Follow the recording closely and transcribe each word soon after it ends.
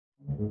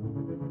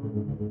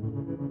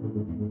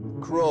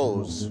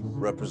Crows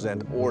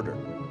represent order,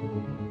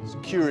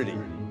 security,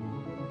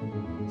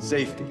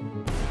 safety.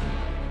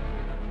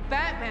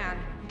 Batman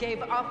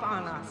gave up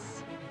on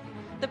us.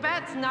 The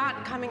Bat's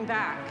not coming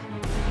back.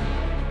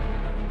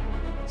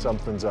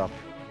 Something's up.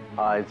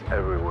 Eyes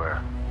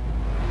everywhere.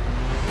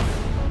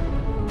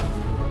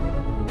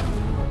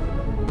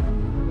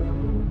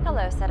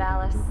 Hello, said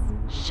Alice.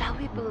 Shall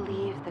we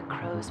believe the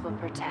crows will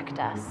protect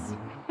us?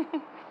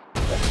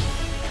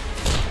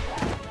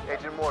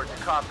 Agent Moore, do you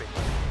copy?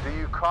 Do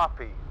you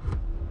copy?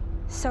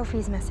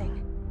 Sophie's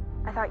missing.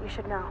 I thought you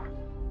should know.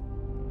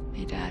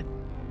 Hey, Dad.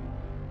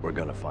 We're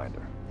gonna find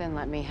her. Then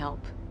let me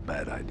help.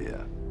 Bad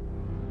idea.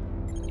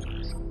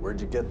 Where'd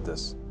you get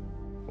this?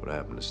 What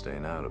happened to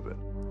staying out of it?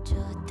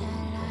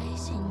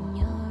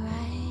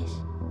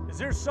 Is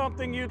there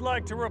something you'd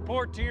like to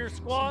report to your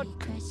squad?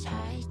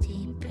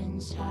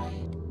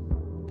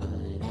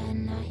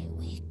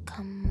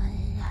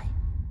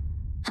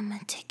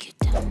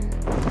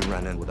 We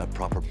ran in with a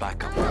proper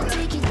backup.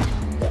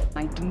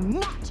 I do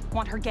not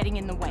want her getting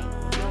in the way.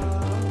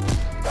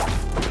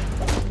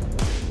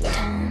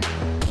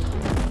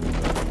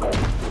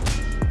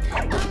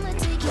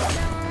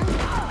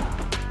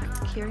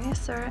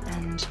 Curiouser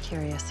and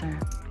curiouser.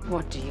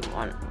 What do you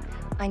want?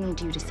 I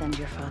need you to send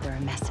your father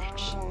a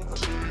message.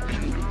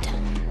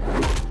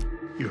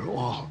 You're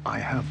all I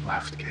have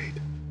left, Kate.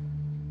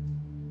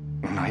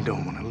 And I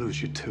don't want to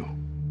lose you too.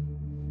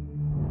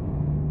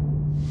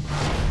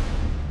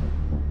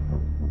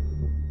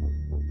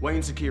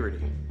 Wayne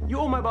Security. You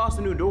owe my boss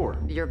a new door.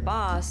 Your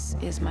boss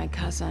is my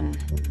cousin.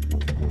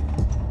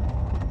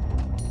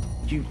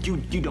 You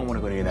don't want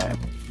to go to any of that.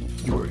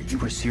 You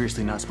were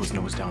seriously not supposed to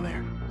know what's down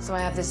there. So I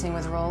have this thing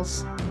with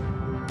rolls.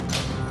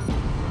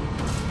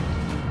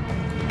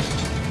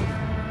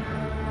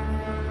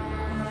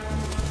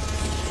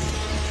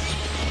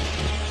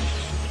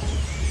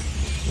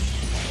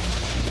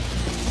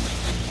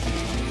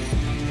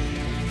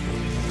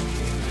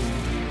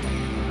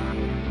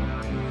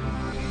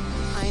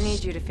 I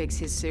need you to fix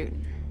his suit.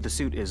 The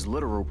suit is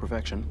literal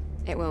perfection.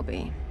 It will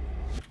be.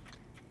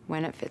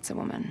 When it fits a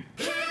woman.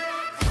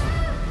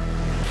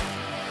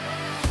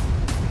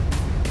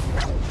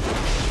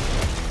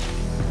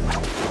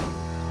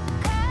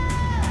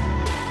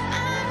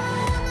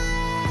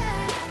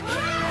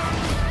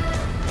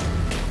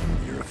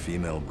 You're a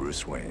female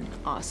Bruce Wayne.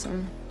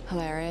 Awesome,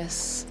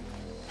 hilarious,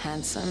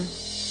 handsome.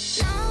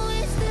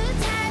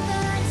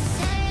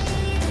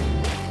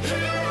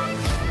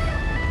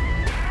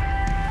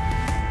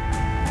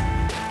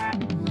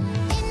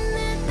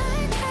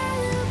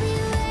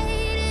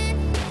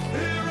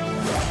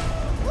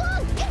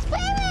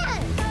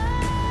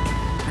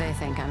 They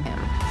think I'm him.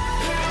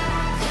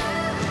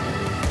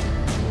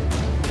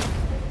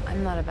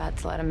 I'm not about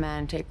to let a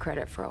man take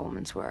credit for a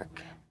woman's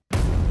work.